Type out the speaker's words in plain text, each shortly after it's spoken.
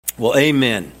Well,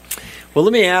 amen. Well,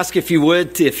 let me ask if you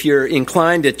would, if you're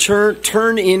inclined to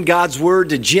turn in God's Word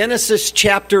to Genesis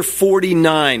chapter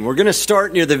 49. We're going to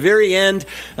start near the very end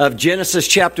of Genesis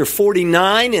chapter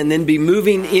 49 and then be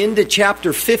moving into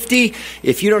chapter 50.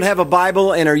 If you don't have a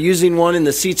Bible and are using one in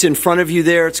the seats in front of you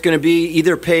there, it's going to be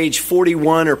either page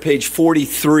 41 or page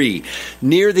 43,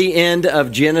 near the end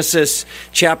of Genesis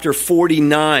chapter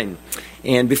 49.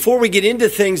 And before we get into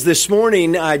things this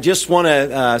morning, I just want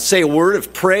to say a word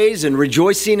of praise and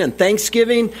rejoicing and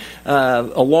thanksgiving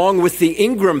along with the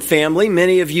Ingram family.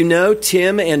 Many of you know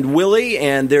Tim and Willie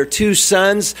and their two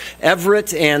sons,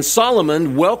 Everett and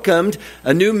Solomon, welcomed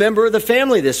a new member of the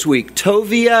family this week,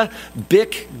 Tovia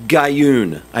Bick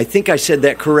Gayun. I think I said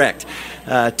that correct.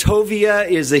 Tovia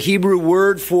is the Hebrew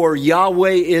word for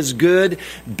Yahweh is good.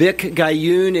 Bick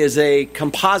Gayun is a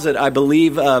composite, I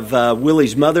believe, of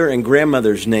Willie's mother and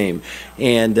grandmother's name.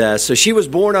 And so she was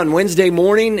born on Wednesday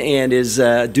morning and is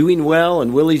doing well,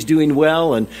 and Willie's doing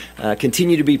well, and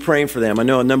continue to be praying for them. I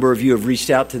know a number of you have reached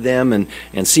out to them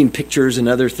and seen pictures and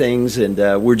other things, and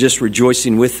we're just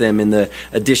rejoicing with them in the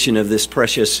addition of this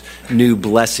precious new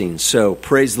blessing. So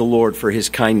praise the Lord for His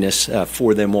kindness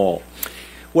for them all.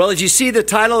 Well, as you see the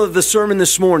title of the sermon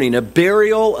this morning, A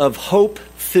Burial of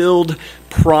Hope-Filled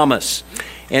Promise.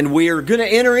 And we are going to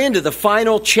enter into the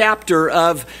final chapter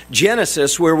of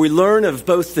Genesis where we learn of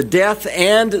both the death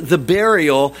and the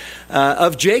burial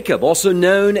of Jacob, also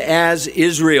known as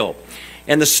Israel.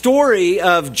 And the story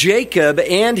of Jacob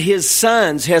and his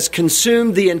sons has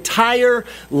consumed the entire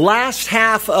last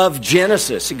half of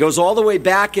Genesis. It goes all the way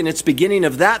back in its beginning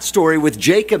of that story with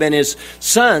Jacob and his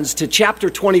sons to chapter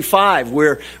 25,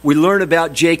 where we learn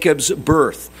about Jacob's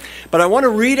birth. But I want to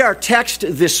read our text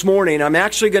this morning. I'm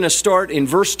actually going to start in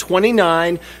verse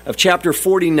 29 of chapter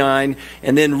 49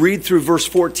 and then read through verse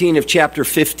 14 of chapter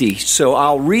 50. So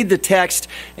I'll read the text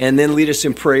and then lead us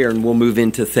in prayer and we'll move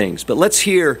into things. But let's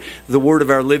hear the word of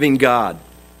our living God.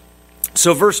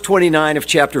 So verse 29 of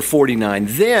chapter 49,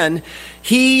 Then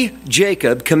he,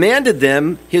 Jacob, commanded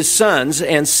them, his sons,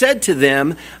 and said to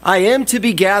them, I am to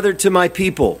be gathered to my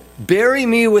people. Bury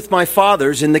me with my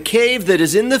fathers in the cave that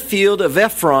is in the field of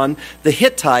Ephron the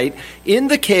Hittite, in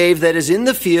the cave that is in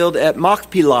the field at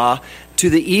Machpelah, to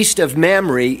the east of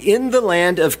Mamre, in the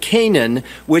land of Canaan,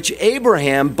 which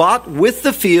Abraham bought with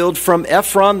the field from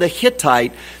Ephron the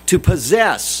Hittite to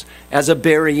possess as a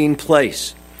burying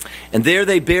place. And there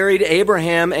they buried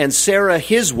Abraham and Sarah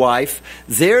his wife.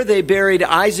 There they buried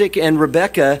Isaac and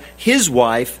Rebekah his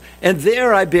wife. And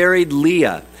there I buried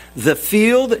Leah. The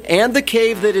field and the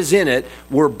cave that is in it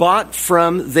were bought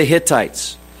from the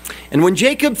Hittites. And when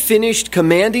Jacob finished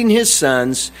commanding his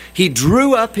sons, he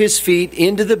drew up his feet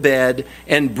into the bed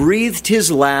and breathed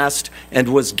his last and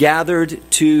was gathered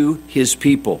to his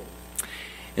people.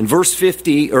 In verse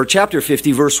 50, or chapter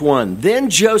 50, verse 1, Then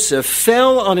Joseph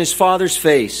fell on his father's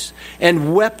face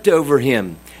and wept over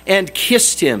him and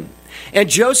kissed him. And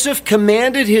Joseph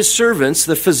commanded his servants,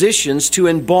 the physicians, to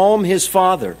embalm his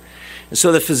father. And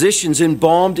so the physicians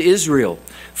embalmed Israel.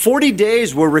 40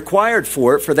 days were required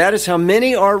for it, for that is how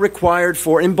many are required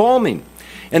for embalming.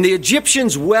 And the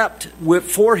Egyptians wept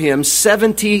for him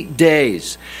 70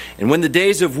 days. And when the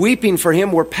days of weeping for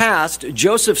him were past,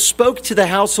 Joseph spoke to the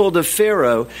household of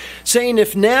Pharaoh, saying,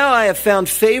 If now I have found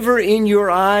favor in your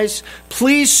eyes,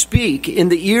 please speak in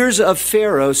the ears of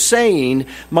Pharaoh, saying,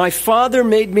 My father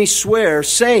made me swear,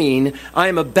 saying, I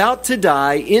am about to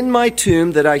die in my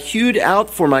tomb that I hewed out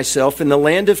for myself in the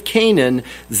land of Canaan.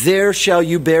 There shall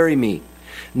you bury me.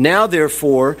 Now,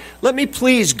 therefore, let me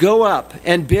please go up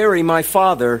and bury my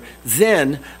father,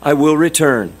 then I will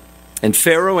return. And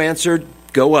Pharaoh answered,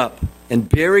 Go up and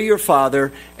bury your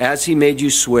father as he made you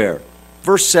swear.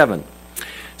 Verse 7.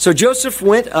 So Joseph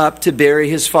went up to bury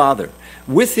his father.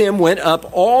 With him went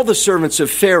up all the servants of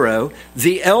Pharaoh,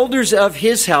 the elders of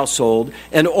his household,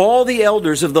 and all the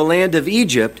elders of the land of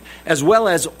Egypt, as well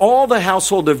as all the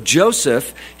household of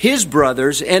Joseph, his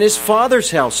brothers, and his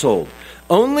father's household.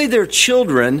 Only their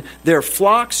children, their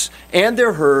flocks, and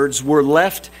their herds were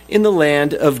left in the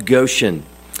land of Goshen.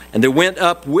 And there went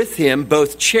up with him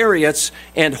both chariots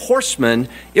and horsemen.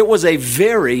 It was a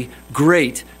very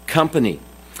great company.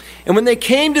 And when they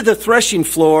came to the threshing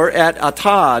floor at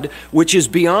Atad, which is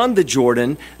beyond the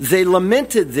Jordan, they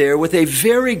lamented there with a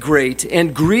very great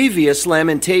and grievous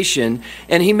lamentation,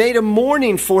 and he made a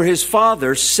mourning for his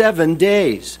father 7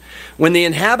 days. When the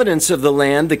inhabitants of the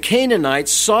land, the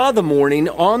Canaanites, saw the mourning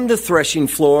on the threshing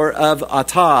floor of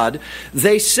Atad,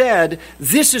 they said,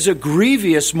 "This is a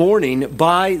grievous mourning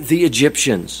by the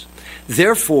Egyptians."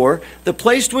 Therefore, the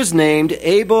place was named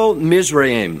Abel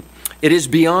Mizraim. It is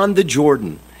beyond the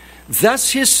Jordan.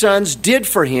 Thus his sons did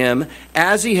for him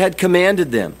as he had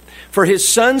commanded them. For his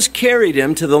sons carried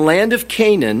him to the land of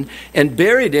Canaan and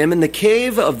buried him in the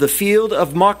cave of the field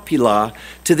of Machpelah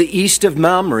to the east of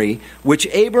Mamre, which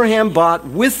Abraham bought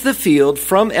with the field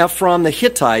from Ephron the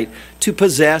Hittite to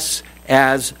possess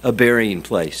as a burying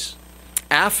place.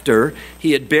 After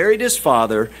he had buried his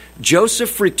father,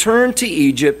 Joseph returned to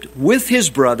Egypt with his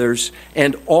brothers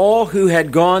and all who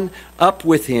had gone up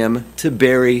with him to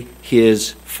bury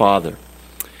his father.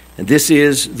 And this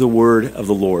is the word of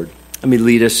the Lord. Let me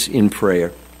lead us in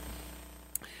prayer.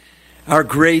 Our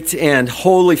great and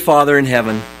holy Father in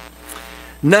heaven,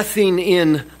 nothing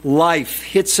in life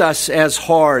hits us as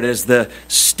hard as the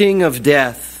sting of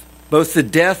death, both the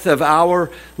death of our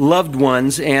loved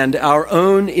ones and our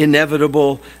own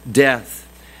inevitable death.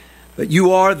 But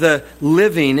you are the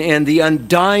living and the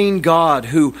undying God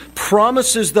who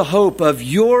promises the hope of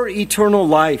your eternal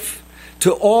life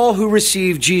to all who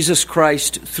receive Jesus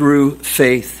Christ through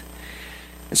faith.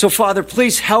 And so, Father,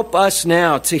 please help us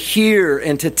now to hear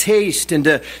and to taste and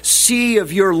to see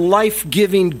of your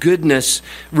life-giving goodness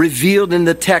revealed in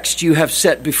the text you have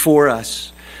set before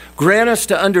us. Grant us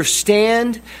to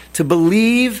understand, to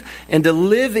believe, and to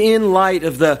live in light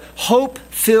of the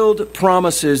hope-filled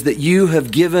promises that you have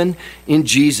given in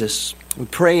Jesus. We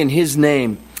pray in his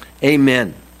name.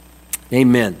 Amen.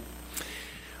 Amen.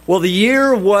 Well, the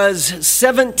year was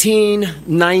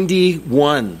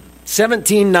 1791.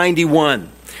 1791.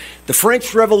 The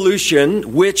French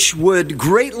Revolution, which would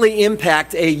greatly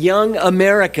impact a young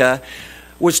America,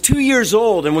 was 2 years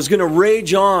old and was going to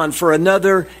rage on for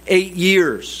another 8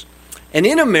 years. And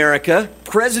in America,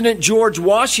 President George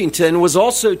Washington was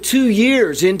also 2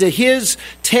 years into his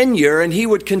tenure, and he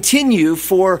would continue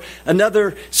for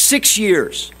another 6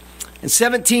 years. And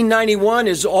 1791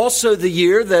 is also the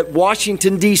year that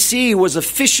Washington, D.C. was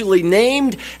officially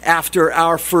named after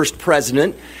our first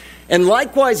president. And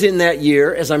likewise in that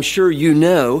year, as I'm sure you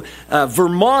know,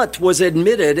 Vermont was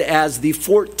admitted as the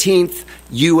 14th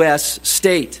U.S.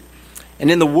 state.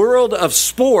 And in the world of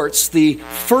sports, the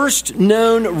first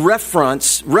known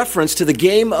reference to the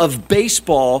game of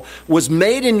baseball was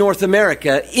made in North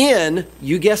America in,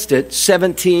 you guessed it,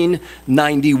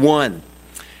 1791.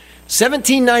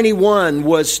 1791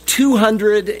 was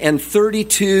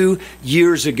 232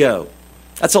 years ago.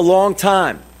 That's a long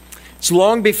time. It's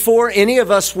long before any of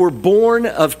us were born,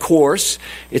 of course.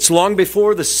 It's long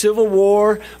before the Civil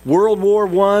War, World War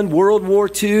I, World War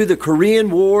II, the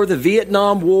Korean War, the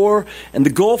Vietnam War, and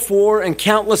the Gulf War, and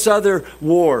countless other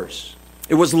wars.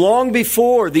 It was long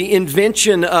before the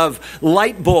invention of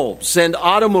light bulbs and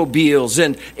automobiles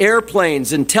and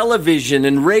airplanes and television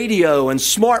and radio and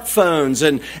smartphones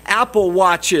and Apple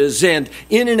Watches and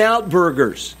In-N-Out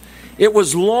burgers. It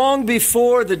was long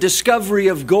before the discovery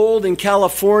of gold in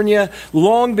California,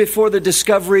 long before the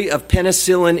discovery of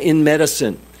penicillin in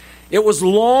medicine. It was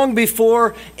long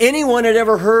before anyone had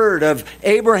ever heard of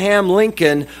Abraham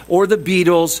Lincoln or the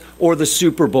Beatles or the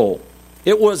Super Bowl.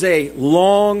 It was a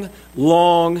long,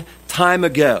 long time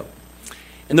ago.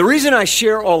 And the reason I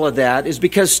share all of that is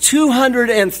because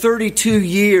 232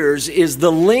 years is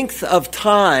the length of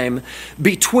time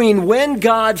between when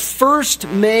God first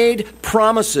made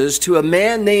promises to a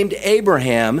man named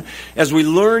Abraham, as we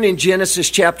learn in Genesis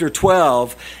chapter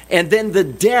 12, and then the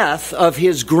death of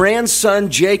his grandson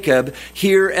Jacob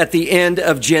here at the end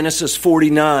of Genesis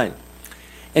 49.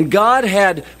 And God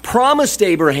had promised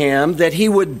Abraham that he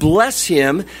would bless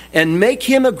him and make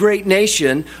him a great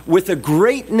nation with a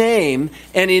great name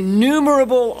and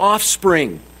innumerable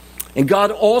offspring. And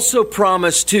God also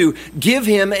promised to give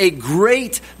him a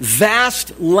great,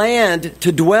 vast land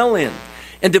to dwell in,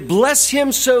 and to bless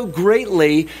him so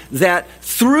greatly that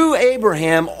through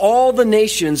Abraham all the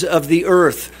nations of the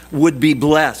earth would be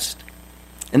blessed.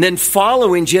 And then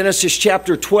following Genesis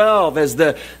chapter 12, as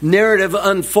the narrative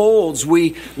unfolds,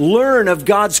 we learn of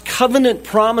God's covenant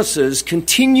promises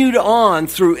continued on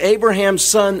through Abraham's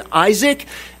son Isaac,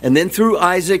 and then through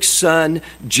Isaac's son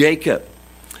Jacob.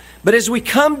 But as we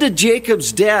come to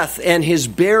Jacob's death and his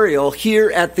burial here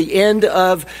at the end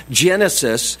of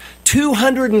Genesis,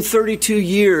 232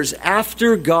 years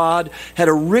after God had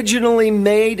originally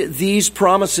made these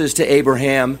promises to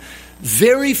Abraham,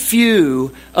 very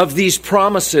few of these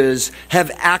promises have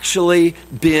actually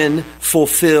been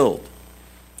fulfilled.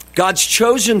 God's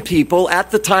chosen people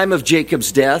at the time of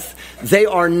Jacob's death, they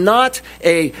are not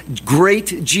a great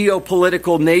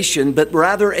geopolitical nation, but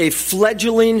rather a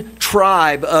fledgling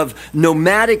tribe of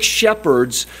nomadic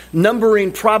shepherds,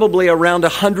 numbering probably around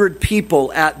 100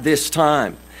 people at this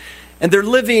time. And they're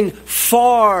living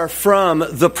far from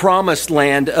the promised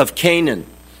land of Canaan.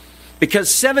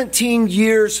 because 17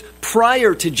 years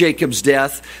prior to Jacob's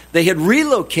death, they had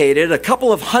relocated a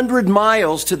couple of 100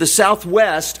 miles to the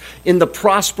southwest in the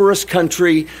prosperous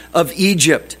country of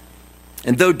Egypt.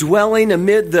 And though dwelling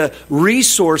amid the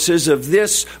resources of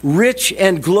this rich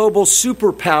and global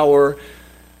superpower,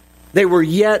 they were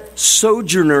yet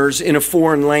sojourners in a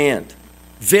foreign land,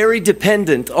 very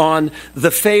dependent on the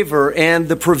favor and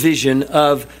the provision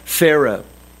of Pharaoh.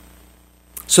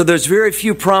 So there's very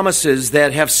few promises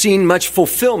that have seen much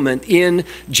fulfillment in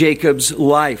Jacob's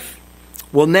life.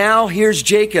 Well, now here's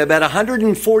Jacob at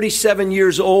 147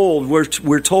 years old,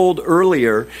 we're told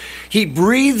earlier. He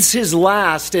breathes his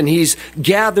last and he's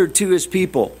gathered to his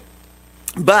people.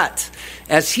 But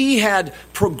as he had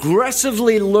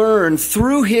progressively learned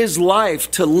through his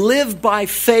life to live by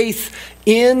faith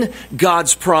in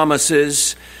God's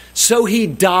promises, so he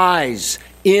dies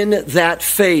in that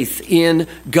faith in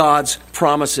God's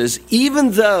promises,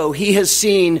 even though he has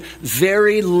seen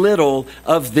very little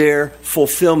of their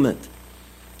fulfillment.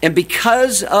 And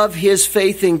because of his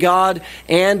faith in God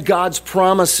and God's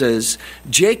promises,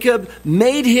 Jacob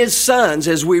made his sons,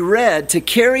 as we read, to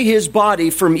carry his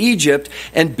body from Egypt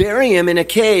and bury him in a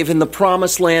cave in the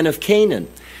promised land of Canaan.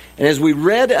 And as we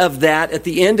read of that at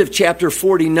the end of chapter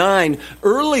 49,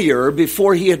 earlier,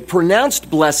 before he had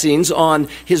pronounced blessings on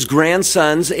his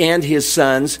grandsons and his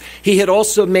sons, he had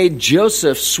also made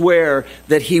Joseph swear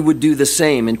that he would do the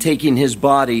same in taking his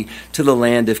body to the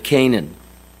land of Canaan.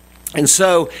 And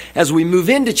so, as we move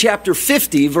into chapter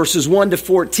 50, verses 1 to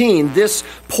 14, this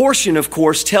portion, of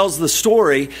course, tells the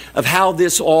story of how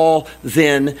this all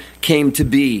then came to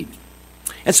be.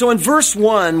 And so in verse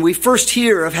 1, we first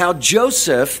hear of how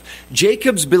Joseph,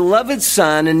 Jacob's beloved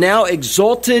son and now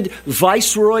exalted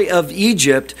viceroy of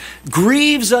Egypt,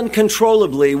 grieves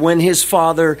uncontrollably when his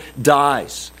father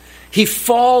dies. He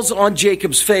falls on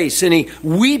Jacob's face and he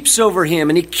weeps over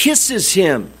him and he kisses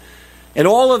him. And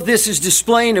all of this is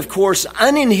displaying, of course,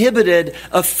 uninhibited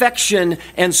affection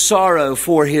and sorrow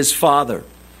for his father.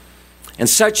 And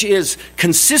such is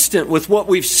consistent with what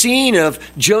we've seen of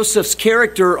Joseph's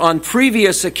character on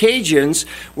previous occasions.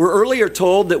 We're earlier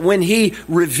told that when he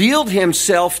revealed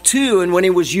himself to and when he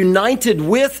was reunited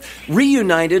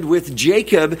with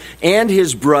Jacob and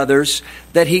his brothers,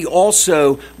 that he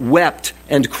also wept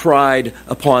and cried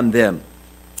upon them.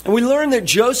 And we learn that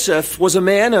Joseph was a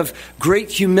man of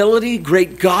great humility,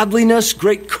 great godliness,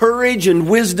 great courage and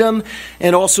wisdom,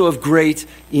 and also of great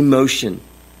emotion.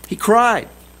 He cried.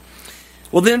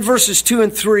 Well, then verses 2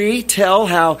 and 3 tell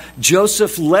how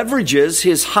Joseph leverages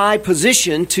his high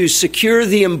position to secure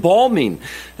the embalming,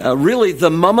 really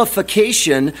the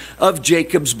mummification of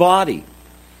Jacob's body.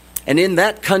 And in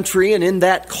that country and in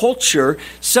that culture,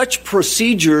 such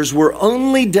procedures were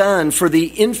only done for the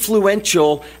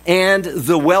influential and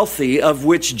the wealthy, of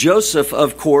which Joseph,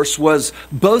 of course, was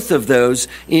both of those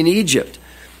in Egypt.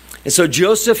 And so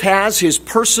Joseph has his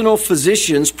personal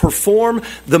physicians perform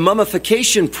the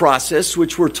mummification process,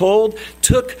 which we're told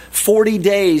took 40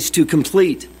 days to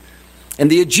complete. And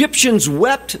the Egyptians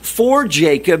wept for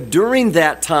Jacob during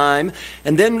that time,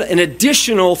 and then an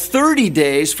additional 30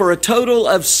 days for a total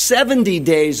of 70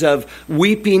 days of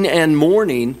weeping and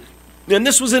mourning. And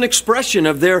this was an expression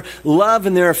of their love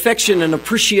and their affection and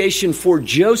appreciation for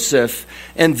Joseph,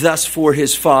 and thus for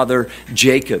his father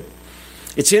Jacob.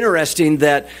 It's interesting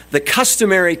that the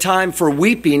customary time for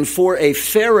weeping for a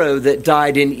pharaoh that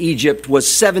died in Egypt was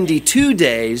 72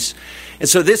 days. And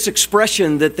so this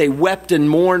expression that they wept and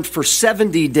mourned for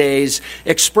 70 days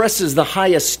expresses the high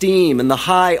esteem and the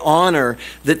high honor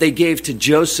that they gave to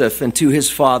Joseph and to his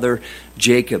father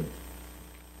Jacob.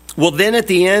 Well, then at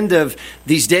the end of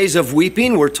these days of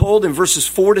weeping, we're told in verses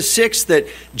 4 to 6 that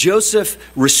Joseph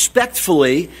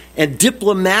respectfully and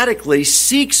diplomatically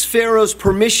seeks Pharaoh's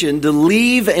permission to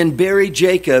leave and bury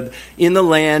Jacob in the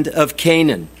land of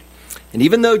Canaan. And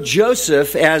even though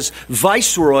Joseph, as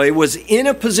viceroy, was in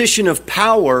a position of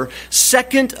power,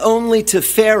 second only to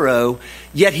Pharaoh,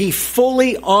 yet he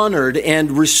fully honored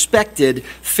and respected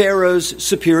Pharaoh's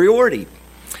superiority.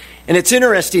 And it's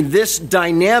interesting, this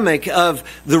dynamic of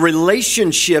the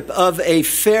relationship of a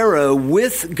Pharaoh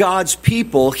with God's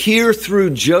people here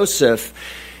through Joseph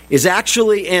is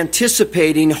actually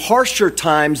anticipating harsher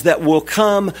times that will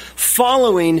come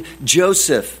following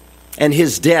Joseph and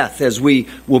his death, as we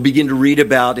will begin to read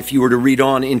about if you were to read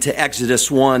on into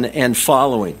Exodus 1 and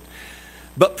following.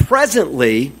 But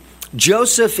presently,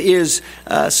 Joseph is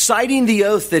citing the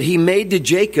oath that he made to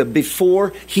Jacob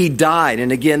before he died.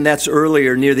 And again, that's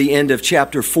earlier near the end of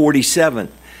chapter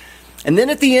 47. And then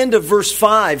at the end of verse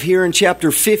 5 here in chapter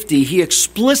 50, he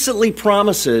explicitly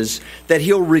promises that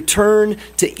he'll return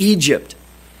to Egypt.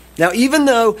 Now, even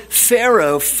though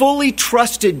Pharaoh fully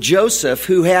trusted Joseph,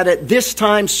 who had at this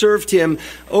time served him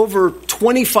over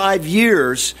 25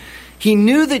 years, he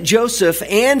knew that Joseph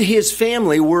and his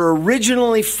family were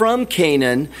originally from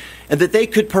Canaan and that they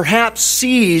could perhaps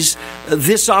seize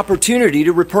this opportunity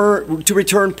to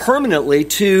return permanently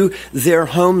to their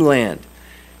homeland.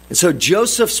 And so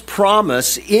Joseph's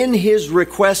promise in his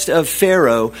request of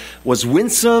Pharaoh was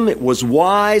winsome, it was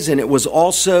wise, and it was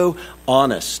also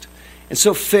honest. And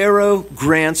so Pharaoh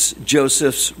grants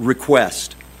Joseph's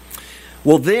request.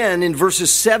 Well, then in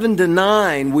verses 7 to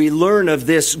 9, we learn of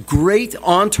this great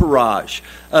entourage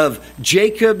of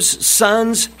Jacob's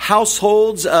sons,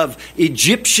 households, of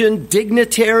Egyptian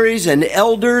dignitaries and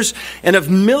elders, and of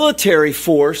military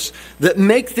force that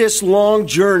make this long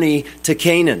journey to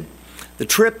Canaan. The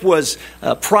trip was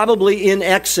probably in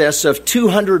excess of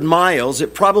 200 miles.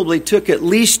 It probably took at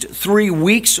least 3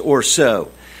 weeks or so.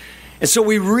 And so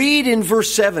we read in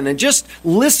verse 7, and just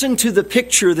listen to the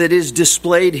picture that is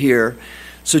displayed here.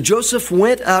 So Joseph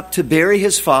went up to bury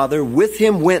his father. With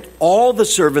him went all the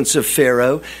servants of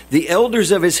Pharaoh, the elders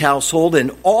of his household,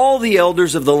 and all the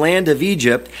elders of the land of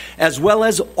Egypt, as well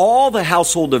as all the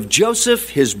household of Joseph,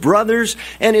 his brothers,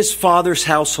 and his father's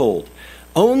household.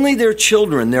 Only their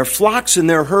children, their flocks, and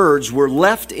their herds were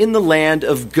left in the land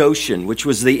of Goshen, which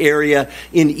was the area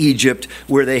in Egypt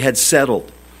where they had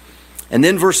settled. And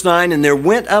then verse 9, and there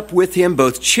went up with him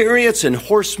both chariots and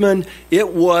horsemen.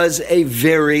 It was a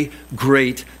very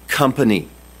great company.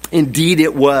 Indeed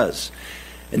it was.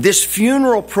 And this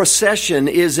funeral procession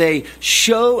is a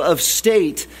show of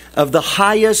state of the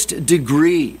highest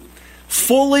degree,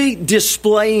 fully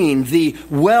displaying the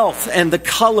wealth and the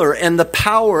color and the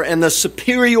power and the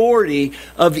superiority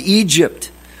of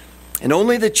Egypt. And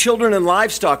only the children and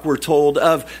livestock, we're told,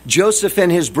 of Joseph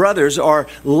and his brothers are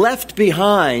left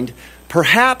behind,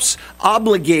 perhaps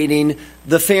obligating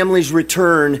the family's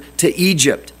return to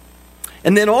Egypt.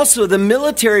 And then also the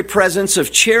military presence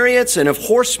of chariots and of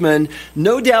horsemen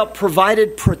no doubt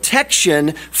provided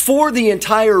protection for the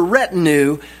entire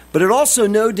retinue, but it also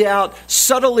no doubt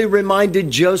subtly reminded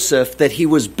Joseph that he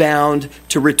was bound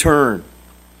to return.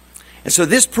 And so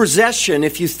this procession,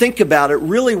 if you think about it,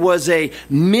 really was a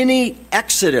mini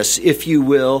exodus, if you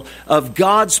will, of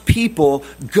God's people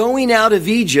going out of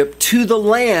Egypt to the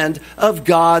land of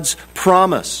God's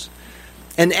promise.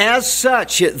 And as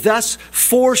such, it thus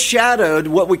foreshadowed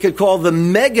what we could call the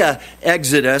mega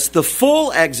exodus, the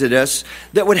full exodus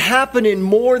that would happen in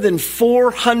more than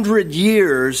 400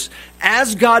 years,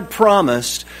 as God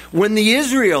promised, when the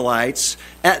Israelites,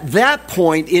 at that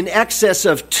point in excess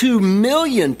of 2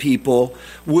 million people,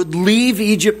 would leave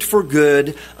Egypt for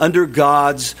good under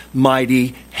God's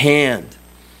mighty hand.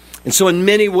 And so in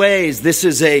many ways, this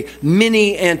is a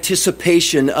mini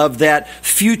anticipation of that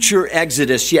future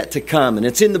exodus yet to come. And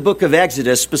it's in the book of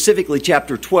Exodus, specifically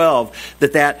chapter 12,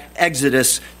 that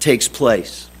exodus takes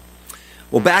place.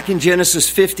 Well, back in Genesis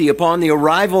 50, upon the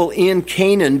arrival in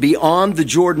Canaan beyond the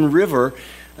Jordan River,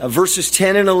 verses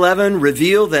 10 and 11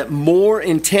 reveal that more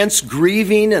intense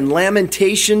grieving and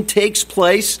lamentation takes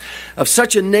place of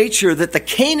such a nature that the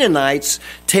Canaanites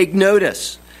take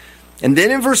notice. And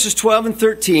then in verses 12 and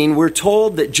 13, we're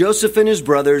told that Joseph and his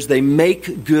brothers, they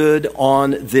make good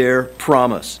on their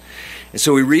promise. And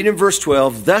so we read in verse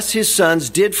 12, thus his sons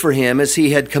did for him as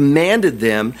he had commanded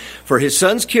them. For his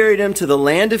sons carried him to the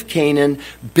land of Canaan,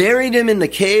 buried him in the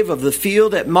cave of the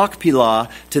field at Machpelah,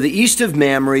 to the east of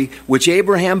Mamre, which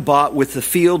Abraham bought with the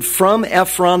field from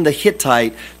Ephron the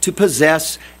Hittite to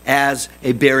possess as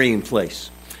a burying place.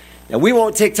 Now, we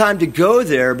won't take time to go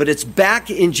there, but it's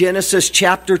back in Genesis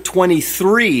chapter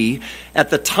 23, at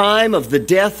the time of the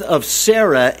death of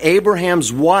Sarah,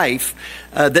 Abraham's wife,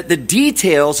 that the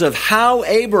details of how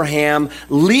Abraham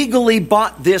legally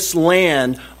bought this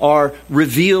land are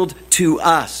revealed to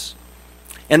us.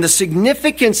 And the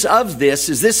significance of this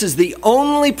is the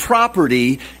only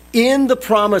property in the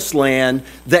promised land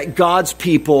that God's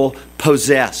people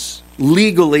possess,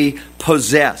 legally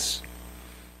possess.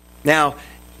 Now,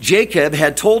 Jacob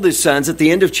had told his sons at the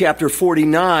end of chapter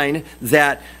 49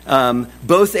 that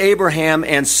both Abraham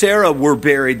and Sarah were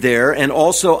buried there, and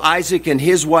also Isaac and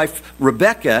his wife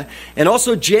Rebekah, and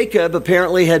also Jacob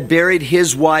apparently had buried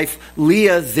his wife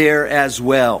Leah there as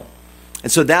well.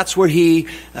 And so that's where he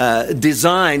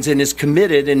designs and is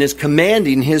committed and is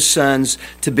commanding his sons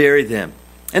to bury them.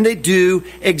 And they do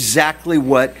exactly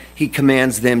what he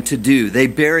commands them to do. They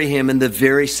bury him in the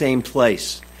very same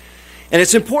place. And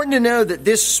it's important to know that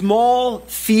this small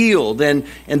field and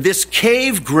this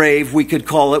cave grave, we could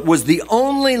call it, was the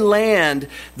only land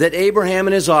that Abraham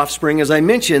and his offspring, as I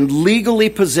mentioned, legally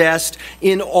possessed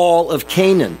in all of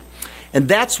Canaan. And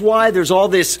that's why there's all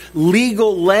this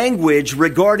legal language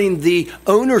regarding the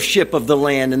ownership of the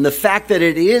land and the fact that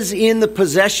it is in the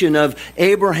possession of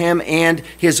Abraham and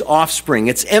his offspring.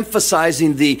 It's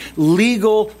emphasizing the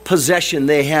legal possession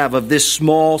they have of this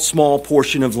small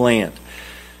portion of land.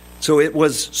 So it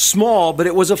was small, but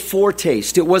it was a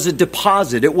foretaste. It was a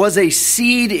deposit. It was a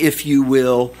seed, if you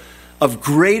will, of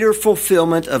greater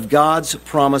fulfillment of God's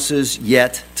promises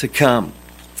yet to come.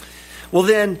 Well,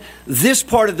 then, this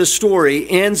part of the story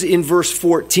ends in verse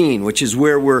 14, which is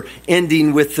where we're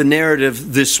ending with the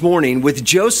narrative this morning, with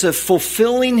Joseph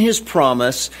fulfilling his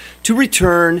promise to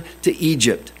return to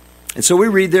Egypt. And so we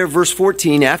read there, verse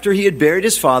 14, after he had buried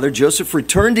his father, Joseph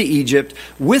returned to Egypt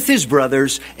with his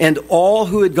brothers and all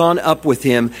who had gone up with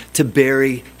him to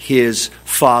bury his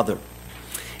father.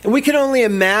 And we can only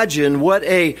imagine what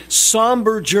a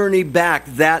somber journey back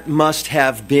that must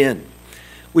have been.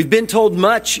 We've been told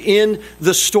much in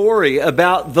the story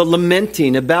about the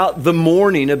lamenting, about the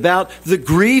mourning, about the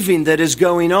grieving that is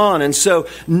going on. And so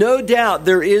no doubt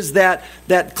there is that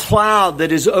cloud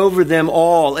that is over them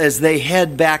all as they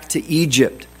head back to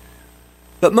Egypt.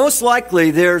 But most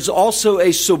likely there's also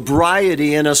a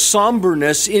sobriety and a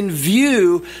somberness in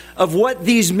view of what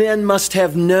these men must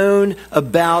have known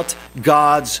about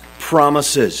God's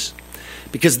promises.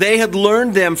 Because they had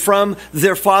learned them from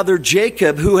their father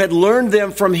Jacob, who had learned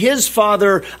them from his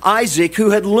father Isaac, who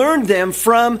had learned them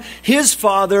from his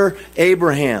father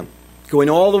Abraham, going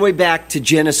all the way back to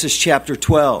Genesis chapter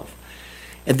 12.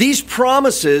 And these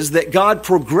promises that God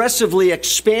progressively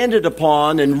expanded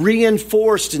upon and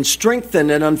reinforced and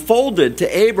strengthened and unfolded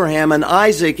to Abraham and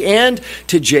Isaac and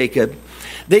to Jacob,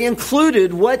 they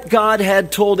included what God had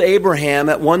told Abraham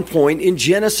at one point in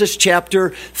Genesis chapter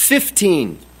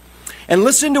 15. And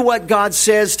listen to what God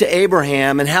says to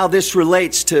Abraham and how this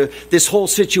relates to this whole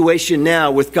situation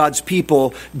now with God's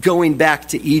people going back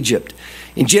to Egypt.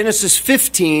 In Genesis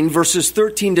 15, verses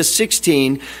 13 to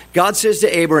 16, God says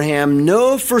to Abraham,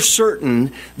 "Know for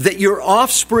certain that your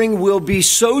offspring will be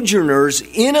sojourners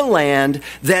in a land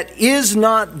that is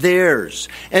not theirs,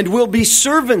 and will be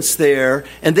servants there,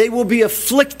 and they will be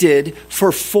afflicted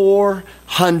for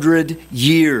 400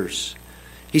 years."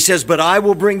 He says, "But I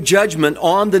will bring judgment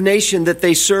on the nation that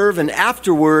they serve, and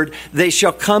afterward they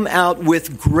shall come out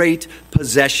with great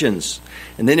possessions."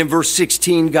 And then in verse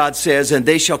 16, God says, "And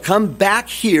they shall come back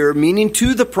here," meaning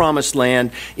to the promised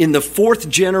land, "in the 4th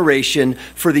generation,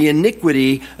 for the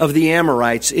iniquity of the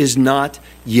Amorites is not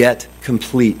yet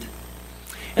complete."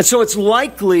 And so it's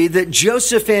likely that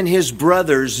Joseph and his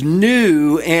brothers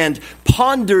knew and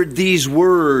pondered these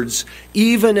words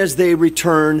even as they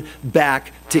returned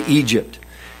back to Egypt.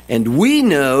 And we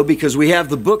know, because we have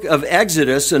the book of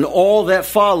Exodus and all that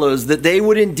follows, that they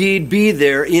would indeed be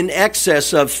there in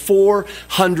excess of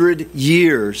 400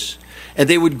 years. And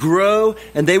they would grow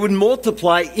and they would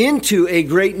multiply into a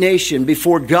great nation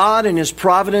before God in His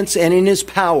providence and in His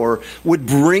power would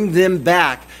bring them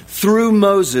back through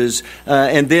Moses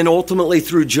and then ultimately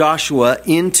through Joshua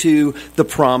into the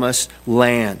promised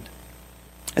land.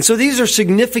 And so these are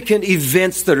significant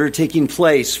events that are taking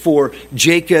place for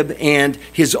Jacob and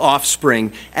his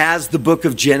offspring as the book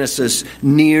of Genesis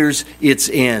nears its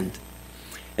end.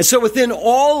 And so within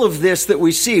all of this that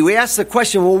we see, we ask the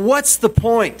question, well, what's the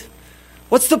point?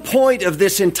 What's the point of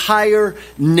this entire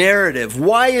narrative?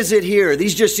 Why is it here?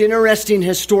 These just interesting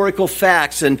historical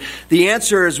facts. And the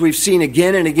answer, as we've seen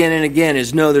again and again and again,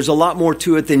 is no, there's a lot more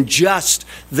to it than just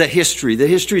the history. The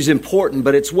history is important,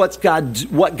 but it's what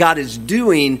God is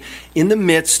doing in the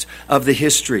midst of the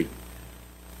history.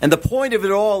 And the point of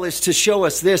it all is to show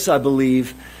us this, I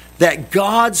believe, that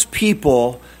God's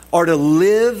people are to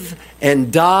live and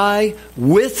die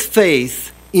with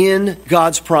faith in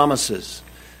God's promises.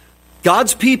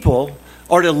 God's people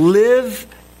are to live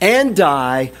and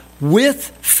die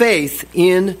with faith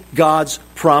in God's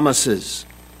promises.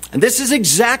 And this is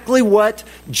exactly what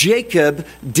Jacob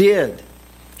did.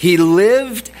 He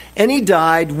lived and he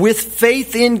died with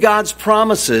faith in God's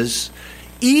promises,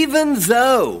 even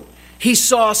though he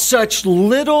saw such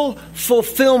little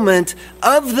fulfillment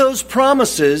of those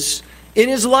promises in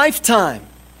his lifetime.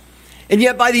 And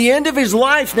yet by the end of his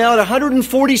life, now at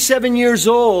 147 years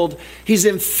old, he's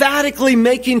emphatically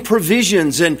making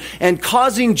provisions and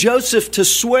causing Joseph to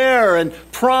swear and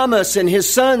promise, and his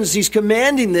sons, he's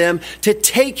commanding them to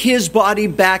take his body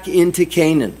back into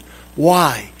Canaan.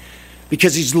 Why?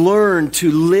 Because he's learned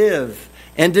to live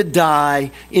and to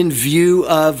die in view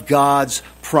of God's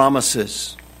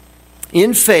promises.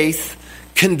 In faith,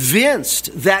 convinced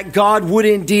that God would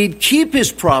indeed keep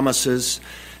his promises,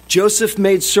 Joseph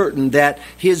made certain that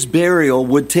his burial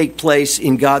would take place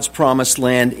in God's promised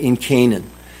land in Canaan.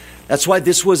 That's why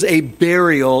this was a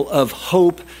burial of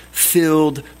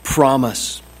hope-filled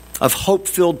promise. Of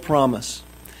hope-filled promise.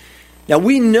 Now,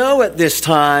 we know at this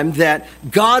time that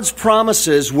God's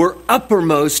promises were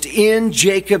uppermost in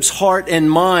Jacob's heart and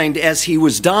mind as he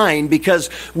was dying, because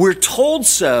we're told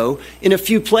so in a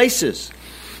few places.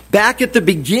 Back at the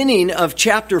beginning of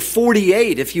chapter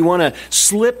 48, if you want to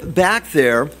slip back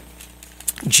there,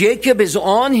 Jacob is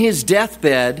on his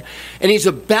deathbed, and he's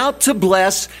about to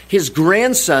bless his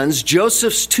grandsons,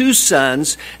 Joseph's 2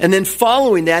 sons, and then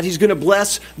following that, he's going to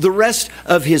bless the rest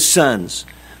of his sons.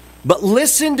 But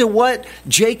listen to what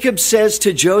Jacob says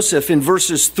to Joseph in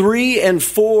verses 3 and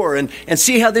 4, and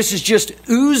see how this is just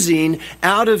oozing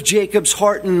out of Jacob's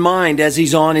heart and mind as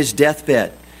he's on his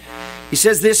deathbed. He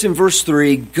says this in verse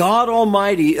 3, God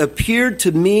Almighty appeared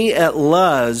to me at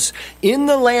Luz in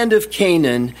the land of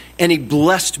Canaan, and he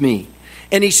blessed me.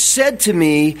 And he said to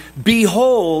me,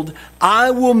 behold,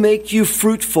 I will make you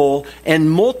fruitful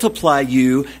and multiply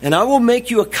you, and I will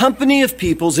make you a company of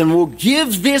peoples, and will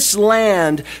give this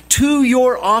land to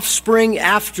your offspring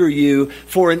after you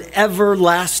for an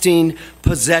everlasting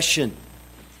possession.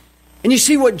 And you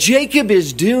see what Jacob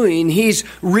is doing, he's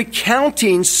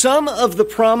recounting some of the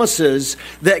promises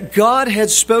that God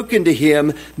had spoken to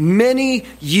him many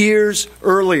years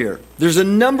earlier. There's a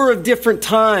number of different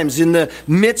times in the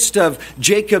midst of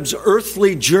Jacob's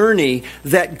earthly journey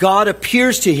that God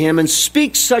appears to him and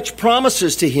speaks such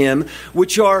promises to him,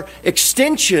 which are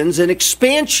extensions and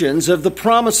expansions of the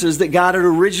promises that God had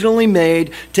originally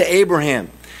made to Abraham.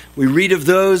 We read of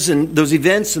those and those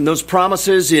events and those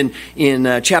promises in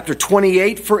chapter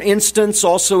 28, for instance,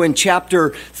 also in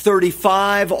chapter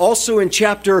 35, also in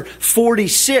chapter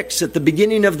 46, at the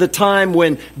beginning of the time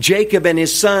when Jacob and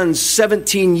his sons,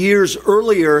 17 years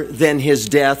earlier than his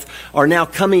death, are now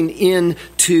coming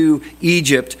into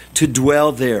Egypt to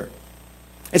dwell there.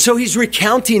 And so he's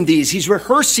recounting these, he's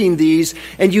rehearsing these,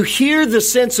 and you hear the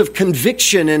sense of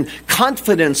conviction and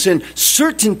confidence and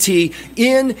certainty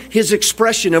in his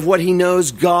expression of what he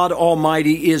knows God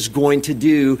Almighty is going to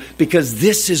do, because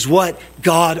this is what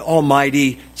God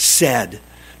Almighty said.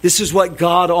 This is what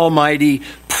God Almighty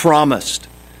promised.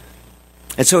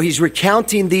 And so he's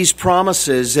recounting these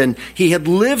promises, and he had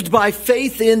lived by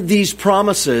faith in these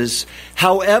promises,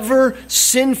 however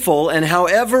sinful and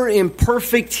however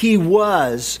imperfect he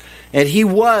was. And he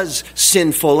was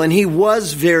sinful, and he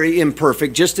was very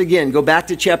imperfect. Just again, go back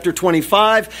to chapter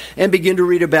 25 and begin to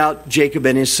read about Jacob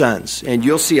and his sons. And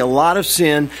you'll see a lot of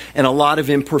sin and a lot of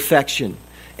imperfection.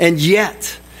 And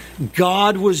yet,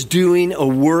 God was doing a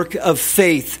work of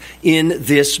faith in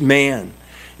this man.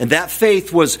 And that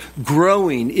faith was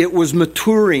growing, it was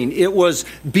maturing, it was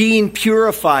being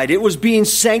purified, it was being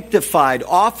sanctified,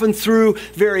 often through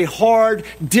very hard,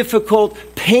 difficult,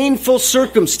 painful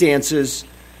circumstances.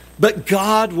 But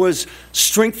God was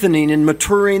strengthening and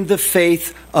maturing the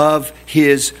faith of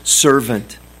his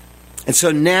servant. And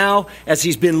so now, as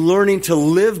he's been learning to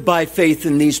live by faith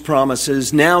in these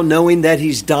promises, now knowing that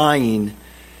he's dying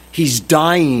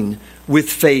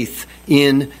with faith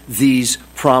in these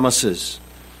promises.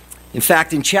 In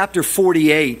fact, in chapter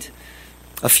 48,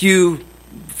 a few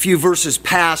verses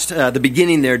past the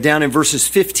beginning there, down in verses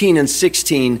 15 and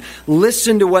 16,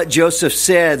 listen to what Joseph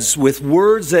says with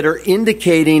words that are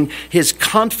indicating his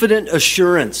confident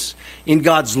assurance in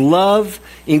God's love,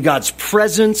 in God's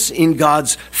presence, in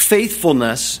God's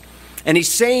faithfulness. And he's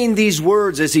saying these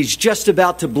words as he's just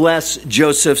about to bless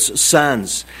Joseph's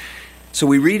sons. So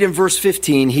we read in verse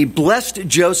 15, he blessed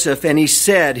Joseph and he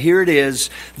said, here it is,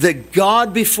 the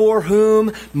God before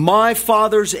whom my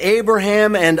fathers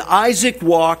Abraham and Isaac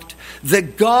walked, the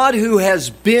God who has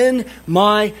been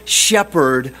my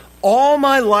shepherd all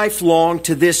my life long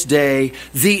to this day,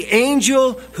 the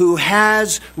angel who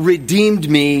has redeemed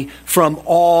me from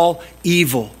all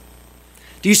evil.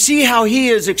 Do you see how he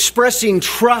is expressing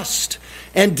trust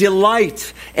and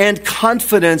delight and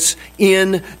confidence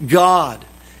in God?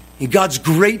 In God's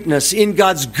greatness, in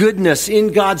God's goodness,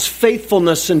 in God's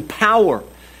faithfulness and power.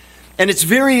 And it's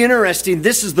very interesting.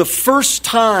 This is the first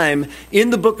time in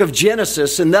the book of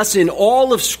Genesis, and thus in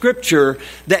all of Scripture,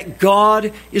 that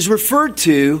God is referred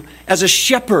to as a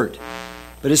shepherd.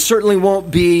 But it certainly won't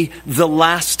be the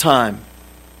last time.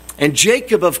 And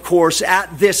Jacob, of course,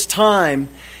 at this time,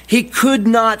 he could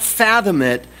not fathom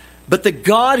it, but the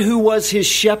God who was his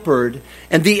shepherd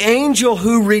and the angel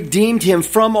who redeemed him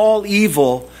from all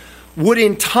evil would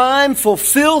in time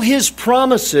fulfill his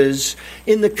promises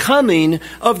in the coming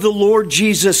of the Lord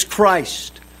Jesus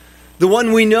Christ, the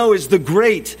one we know is the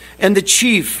great and the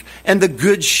chief and the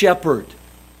good shepherd.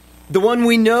 The one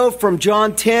we know from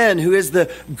John 10, who is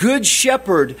the good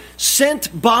shepherd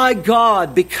sent by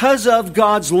God because of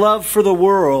God's love for the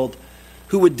world,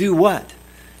 who would do what?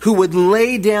 Who would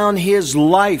lay down his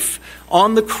life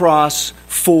on the cross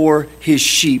for his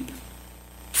sheep.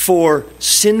 For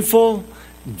sinful,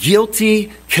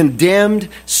 guilty, condemned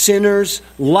sinners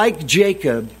like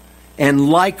Jacob and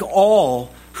like all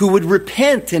who would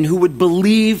repent and who would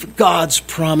believe God's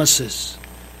promises.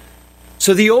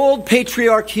 So the old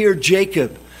patriarch here,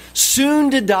 Jacob,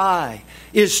 soon to die,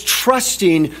 is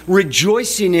trusting,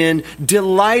 rejoicing in,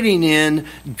 delighting in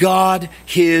God,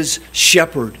 his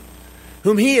shepherd,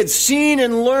 whom he had seen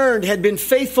and learned had been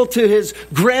faithful to his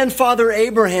grandfather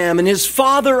Abraham and his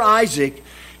father Isaac,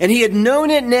 and he had known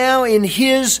it now in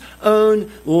his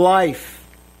own life.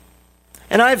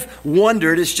 And I've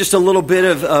wondered, it's just a little bit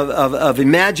of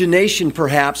imagination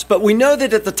perhaps, but we know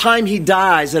that at the time he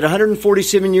dies, at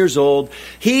 147 years old,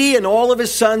 he and all of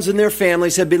his sons and their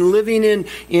families have been living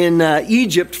in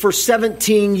Egypt for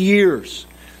 17 years.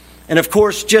 And of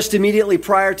course, just immediately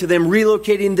prior to them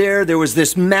relocating there was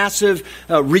this massive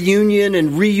reunion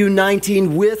and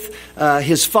reuniting with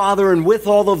his father and with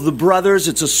all of the brothers.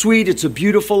 It's a sweet, it's a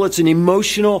beautiful, it's an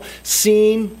emotional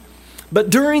scene. But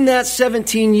during that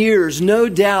 17 years, no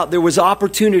doubt there was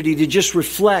opportunity to just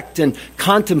reflect and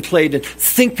contemplate and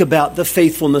think about the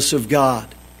faithfulness of God.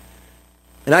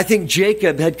 And I think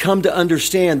Jacob had come to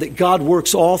understand that God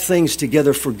works all things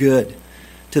together for good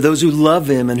to those who love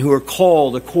him and who are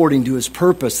called according to his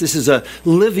purpose. This is a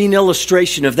living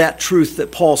illustration of that truth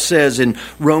that Paul says in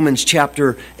Romans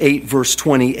chapter 8, verse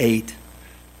 28.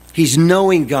 He's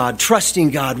knowing God, trusting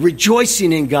God,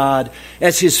 rejoicing in God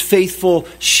as his faithful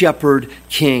shepherd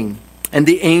king and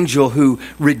the angel who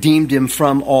redeemed him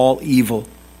from all evil.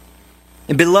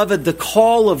 And beloved, the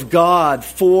call of God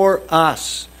for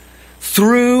us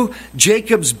through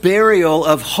Jacob's burial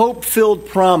of hope-filled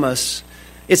promise,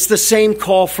 it's the same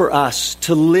call for us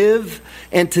to live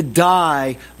and to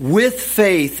die with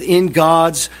faith in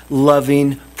God's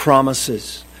loving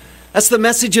promises. That's the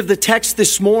message of the text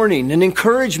this morning, an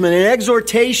encouragement, an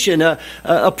exhortation,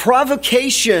 a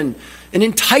provocation, an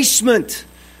enticement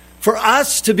for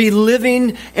us to be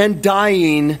living and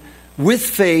dying with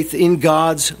faith in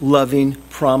God's loving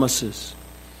promises.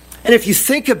 And if you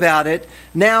think about it,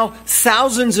 now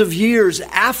thousands of years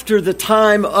after the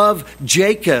time of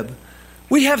Jacob,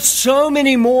 we have so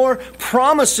many more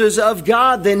promises of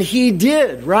God than he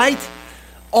did, right?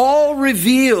 All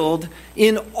revealed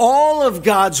in all of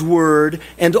God's Word,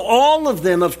 and all of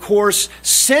them, of course,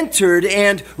 centered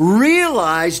and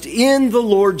realized in the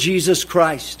Lord Jesus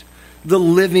Christ, the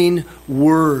living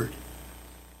Word.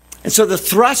 And so the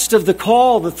thrust of the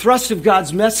call, the thrust of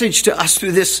God's message to us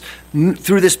through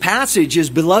this passage is,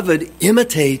 beloved,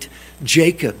 imitate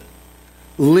Jacob.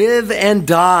 Live and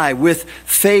die with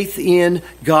faith in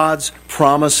God's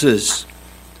promises.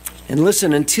 And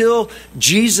listen, until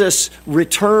Jesus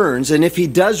returns, and if he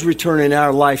does return in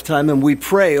our lifetime, and we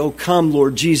pray, "Oh, come,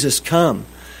 Lord Jesus, come."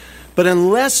 But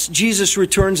unless Jesus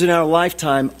returns in our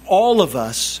lifetime, all of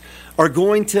us are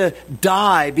going to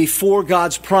die before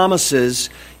God's promises,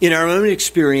 in our own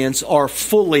experience, are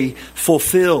fully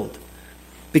fulfilled.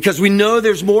 Because we know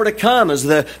there's more to come as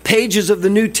the pages of the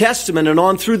New Testament and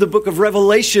on through the book of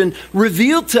Revelation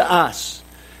reveal to us.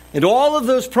 And all of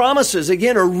those promises,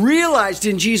 again, are realized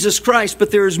in Jesus Christ,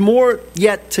 but there is more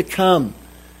yet to come.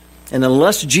 And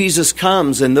unless Jesus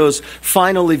comes and those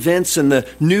final events and the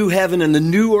new heaven and the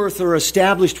new earth are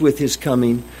established with his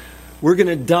coming, we're going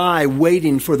to die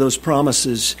waiting for those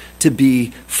promises to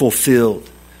be fulfilled.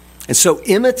 And so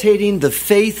imitating the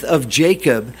faith of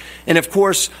Jacob, and of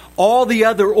course all the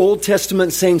other Old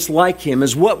Testament saints like him,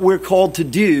 is what we're called to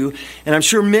do. And I'm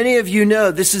sure many of you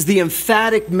know this is the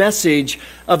emphatic message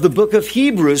of the book of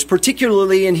Hebrews,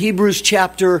 particularly in Hebrews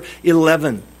chapter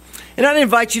 11. And I'd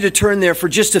invite you to turn there for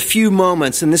just a few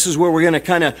moments, and this is where we're going to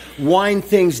kind of wind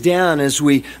things down as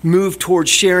we move towards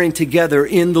sharing together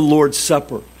in the Lord's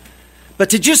Supper.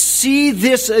 But to just see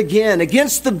this again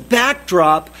against the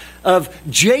backdrop of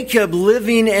Jacob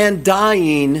living and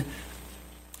dying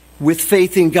with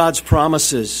faith in God's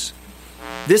promises.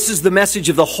 This is the message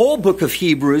of the whole book of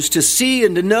Hebrews, to see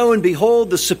and to know and behold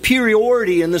the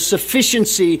superiority and the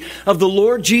sufficiency of the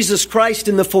Lord Jesus Christ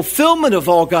in the fulfillment of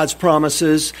all God's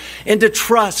promises, and to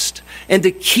trust and to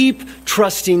keep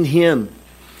trusting him.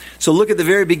 So look at the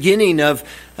very beginning of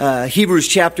Hebrews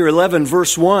chapter 11,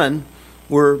 verse 1.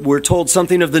 We're told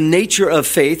something of the nature of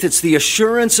faith. It's the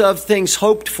assurance of things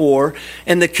hoped for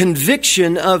and the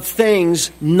conviction of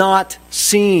things not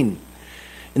seen.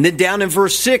 And then down in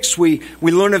verse 6, we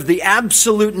learn of the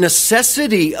absolute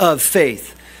necessity of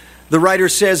faith. The writer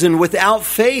says, and without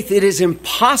faith it is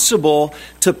impossible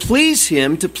to please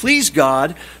Him, to please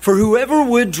God, for whoever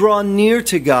would draw near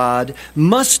to God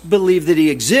must believe that He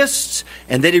exists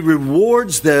and that He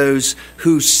rewards those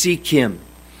who seek Him.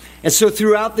 And so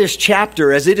throughout this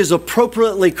chapter, as it is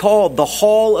appropriately called the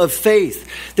Hall of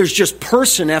Faith, there's just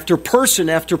person after person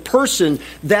after person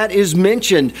that is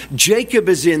mentioned. Jacob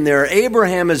is in there,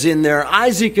 Abraham is in there,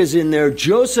 Isaac is in there,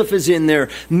 Joseph is in there,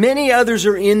 many others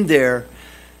are in there,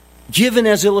 given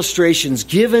as illustrations,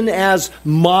 given as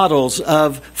models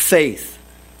of faith.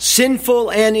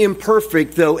 Sinful and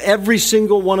imperfect, though every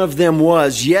single one of them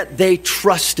was, yet they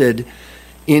trusted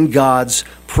in God's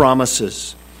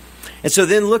promises. And so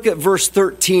then look at verse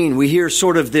 13. We hear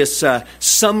sort of this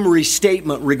summary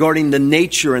statement regarding the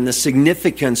nature and the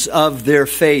significance of their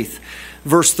faith.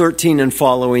 Verse 13 and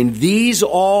following, these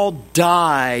all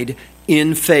died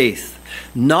in faith,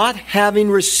 not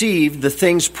having received the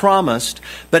things promised,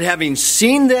 but having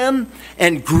seen them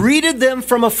and greeted them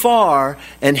from afar,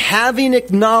 and having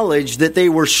acknowledged that they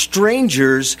were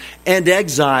strangers and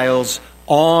exiles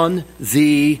on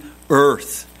the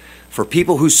earth. For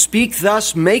people who speak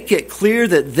thus make it clear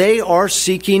that they are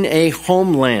seeking a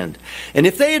homeland. And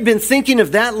if they had been thinking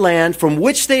of that land from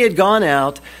which they had gone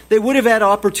out, they would have had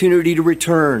opportunity to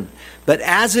return. But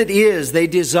as it is, they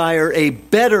desire a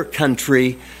better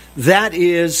country, that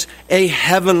is, a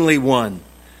heavenly one.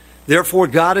 Therefore,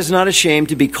 God is not ashamed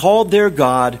to be called their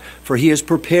God, for He has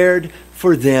prepared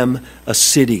for them a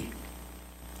city.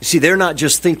 You see, they're not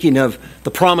just thinking of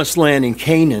the promised land in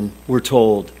Canaan, we're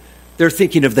told. They're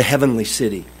thinking of the heavenly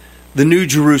city, the new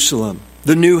Jerusalem,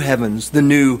 the new heavens, the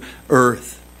new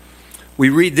earth. We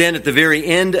read then at the very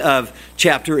end of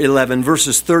chapter 11,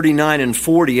 verses 39 and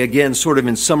 40, again, sort of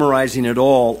in summarizing it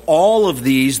all of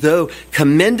these, though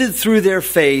commended through their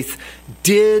faith,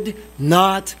 did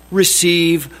not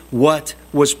receive what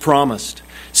was promised,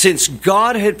 since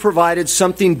God had provided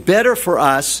something better for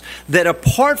us, that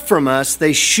apart from us,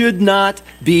 they should not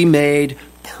be made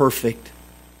perfect.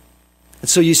 And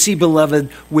so you see,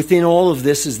 beloved, within all of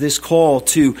this is this call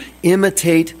to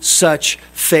imitate such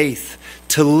faith,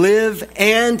 to live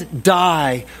and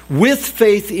die with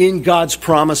faith in God's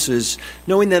promises,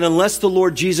 knowing that unless the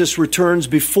Lord Jesus returns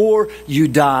before you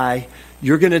die,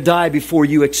 you're going to die before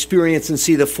you experience and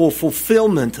see the full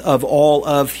fulfillment of all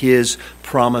of His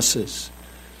promises.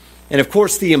 And of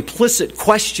course, the implicit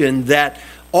question that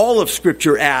all of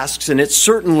Scripture asks, and it's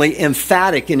certainly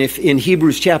emphatic in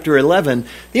Hebrews chapter 11,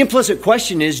 the implicit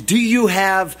question is, do you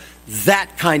have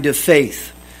that kind of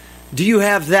faith? Do you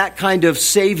have that kind of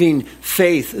saving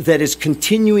faith that is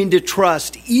continuing to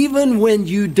trust even when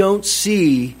you don't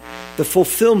see the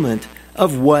fulfillment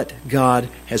of what God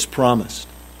has promised?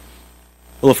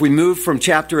 Well, if we move from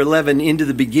chapter 11 into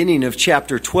the beginning of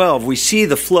chapter 12, we see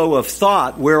the flow of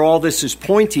thought where all this is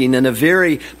pointing in a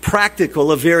very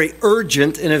practical, a very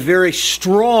urgent, and a very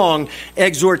strong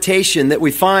exhortation that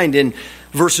we find in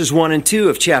verses 1 and 2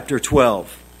 of chapter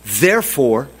 12.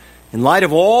 Therefore, in light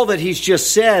of all that he's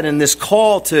just said and this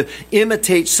call to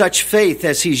imitate such faith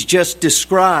as he's just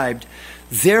described,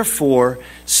 therefore,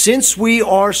 since we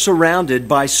are surrounded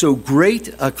by so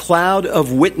great a cloud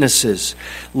of witnesses,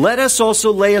 let us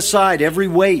also lay aside every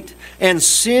weight and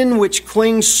sin which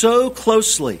clings so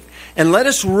closely, and let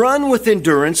us run with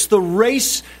endurance the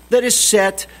race that is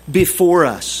set before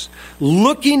us,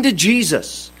 looking to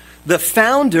Jesus, the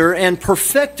founder and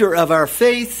perfecter of our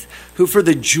faith, who for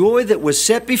the joy that was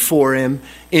set before him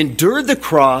endured the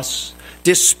cross,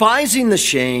 despising the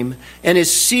shame, and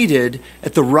is seated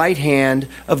at the right hand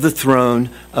of the throne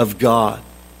of God.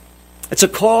 It's a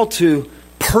call to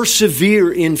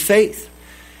persevere in faith.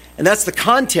 And that's the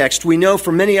context we know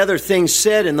from many other things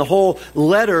said in the whole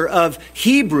letter of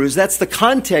Hebrews. That's the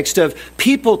context of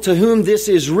people to whom this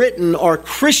is written are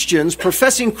Christians,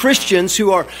 professing Christians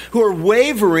who are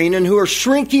wavering and who are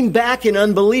shrinking back in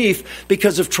unbelief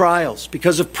because of trials,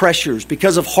 because of pressures,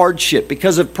 because of hardship,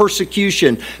 because of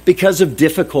persecution, because of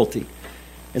difficulty.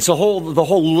 And so the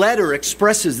whole letter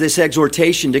expresses this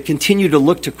exhortation to continue to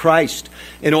look to Christ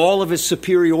in all of His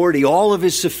superiority, all of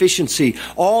His sufficiency,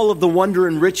 all of the wonder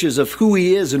and riches of who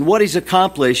He is and what He's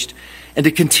accomplished, and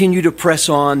to continue to press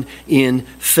on in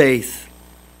faith.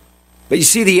 But you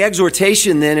see, the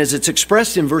exhortation then, as it's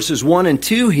expressed in verses 1 and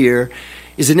 2 here,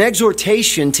 is an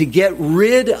exhortation to get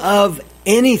rid of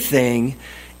anything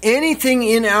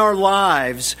in our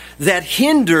lives that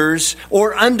hinders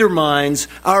or undermines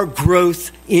our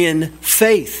growth in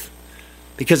faith.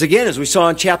 Because again, as we saw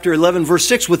in chapter 11, verse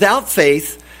 6, without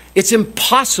faith, it's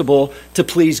impossible to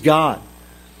please God.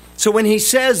 So when he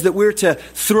says that we're to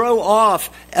throw off,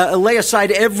 lay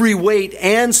aside every weight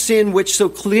and sin which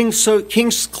clings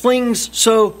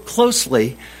so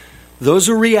closely, those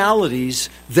are realities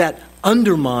that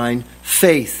undermine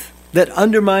faith. And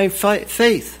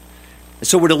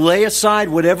so we're to lay aside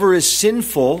whatever is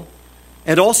sinful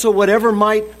and also whatever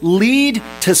might lead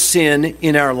to sin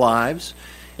in our lives.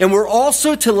 And we're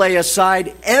also to lay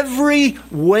aside every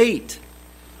weight.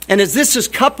 And as this is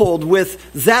coupled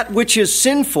with that which is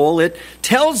sinful, it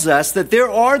tells us that there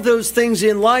are those things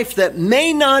in life that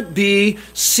may not be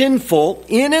sinful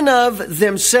in and of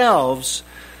themselves,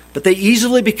 but they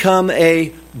easily become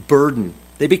a burden.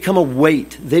 They become a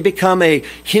weight. They become a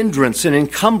hindrance, an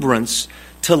encumbrance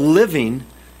to living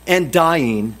and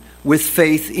dying with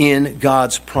faith in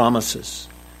God's promises.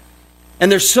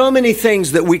 And there's so many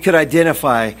things that we could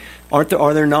identify, are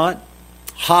there not?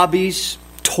 Hobbies,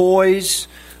 toys,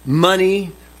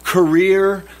 money,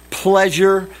 career,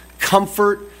 pleasure,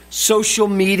 comfort, social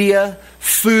media,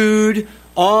 food,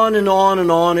 on and on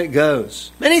and on it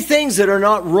goes. Many things that are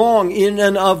not wrong in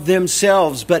and of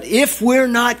themselves, but if we're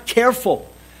not careful,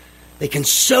 they can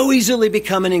so easily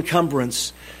become an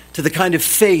encumbrance to the kind of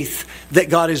faith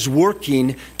that God is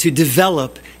working to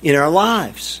develop in our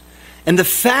lives. And the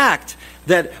fact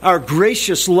that our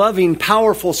gracious, loving,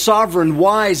 powerful, sovereign,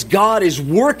 wise God is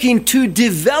working to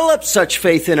develop such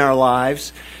faith in our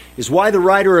lives is why the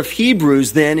writer of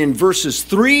Hebrews then in verses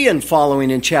 3 and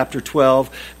following in chapter 12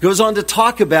 goes on to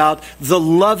talk about the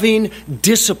loving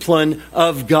discipline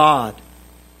of God.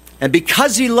 And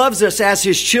because He loves us as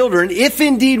His children, if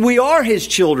indeed we are His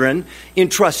children in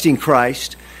trusting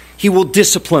Christ, He will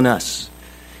discipline us.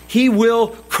 He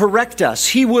will correct us.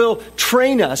 He will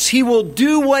train us. He will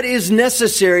do what is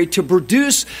necessary to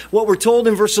produce what we're told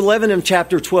in verse 11 of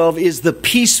chapter 12 is the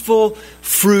peaceful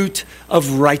fruit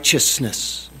of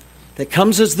righteousness that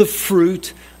comes as the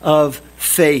fruit of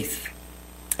faith.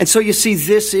 And so you see,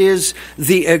 this is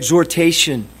the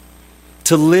exhortation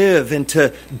to live and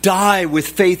to die with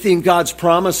faith in God's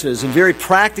promises, and very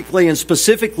practically and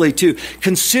specifically to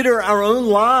consider our own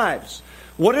lives.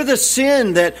 What are the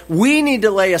sin that we need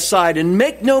to lay aside and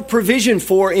make no provision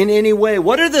for in any way?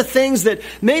 What are the things that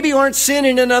maybe aren't sin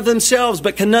in and of themselves,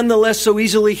 but can nonetheless so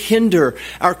easily hinder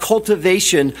our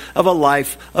cultivation of a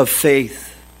life of faith?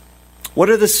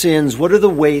 What are the sins? What are the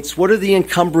weights? What are the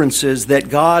encumbrances that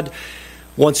God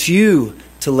wants you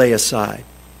to lay aside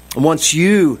and wants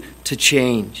you to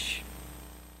change?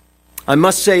 I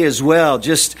must say as well,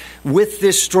 just with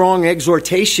this strong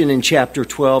exhortation in chapter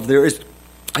 12,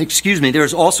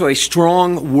 there's also a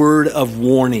strong word of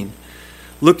warning.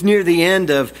 Look near the end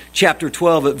of chapter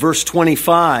 12 at verse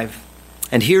 25.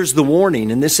 And here's the warning.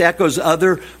 And this echoes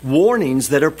other warnings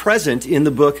that are present in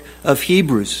the book of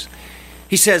Hebrews.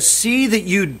 He says, "See that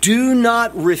you do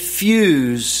not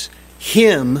refuse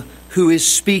Him who is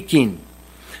speaking.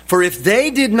 For if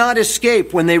they did not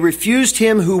escape when they refused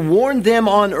Him who warned them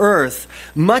on earth,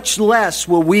 much less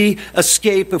will we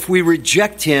escape if we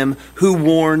reject Him who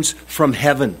warns from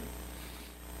heaven."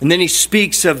 And then he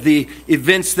speaks of the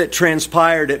events that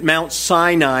transpired at Mount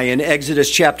Sinai in Exodus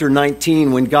chapter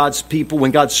 19 when God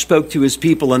spoke to His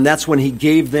people, and that's when He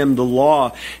gave them the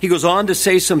law. He goes on to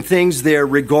say some things there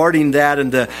regarding that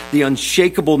and the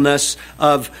unshakableness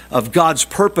of God's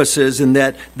purposes, and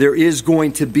that there is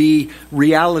going to be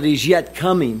realities yet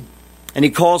coming. And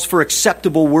he calls for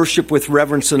acceptable worship with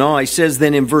reverence and awe. He says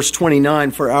then in verse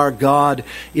 29, "For our God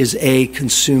is a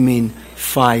consuming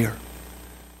fire."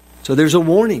 So there's a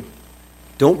warning.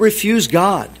 Don't refuse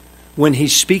God when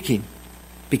He's speaking,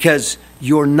 because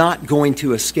you're not going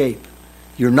to escape.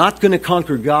 You're not going to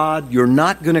conquer God. You're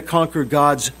not going to conquer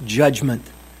God's judgment.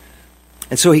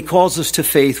 And so He calls us to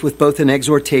faith with both an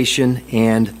exhortation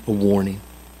and a warning.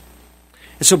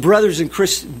 And so brothers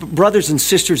and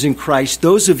sisters in Christ,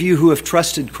 those of you who have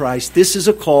trusted Christ, this is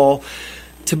a call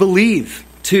to believe,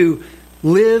 to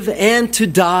live and to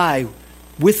die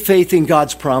with faith in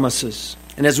God's promises.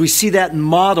 And as we see that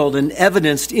modeled and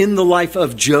evidenced in the life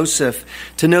of Joseph,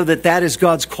 to know that that is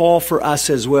God's call for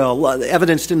us as well,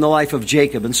 evidenced in the life of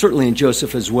Jacob and certainly in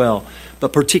Joseph as well,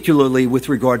 but particularly with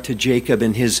regard to Jacob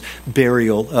and his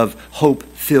burial of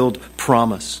hope-filled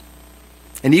promise.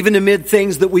 And even amid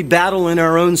things that we battle in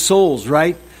our own souls,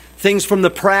 right? Things from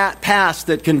the past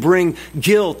that can bring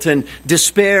guilt and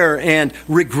despair and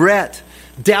regret,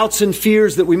 doubts and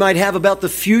fears that we might have about the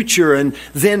future, and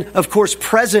then, of course,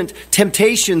 present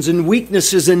temptations and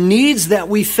weaknesses and needs that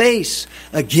we face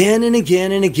again and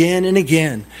again and again and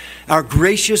again. Our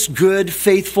gracious, good,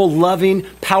 faithful, loving,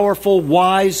 powerful,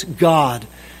 wise God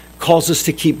calls us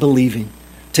to keep believing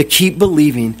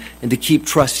and to keep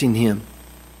trusting Him.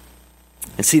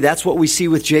 And see, that's what we see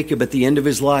with Jacob at the end of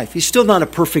his life. He's still not a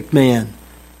perfect man,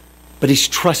 but he's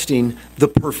trusting the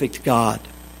perfect God.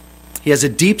 He has a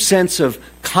deep sense of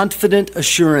confident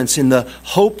assurance in the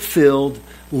hope-filled,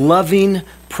 loving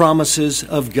promises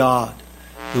of God,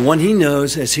 the one he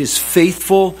knows as his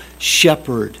faithful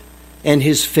shepherd and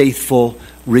his faithful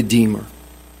redeemer.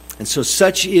 And so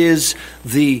such is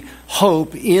the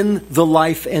hope in the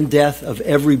life and death of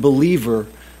every believer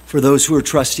for those who are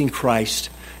trusting Christ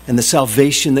and the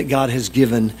salvation that God has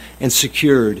given and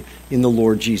secured in the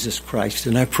Lord Jesus Christ.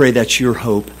 And I pray that's your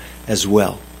hope as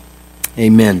well.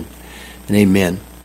 Amen and amen.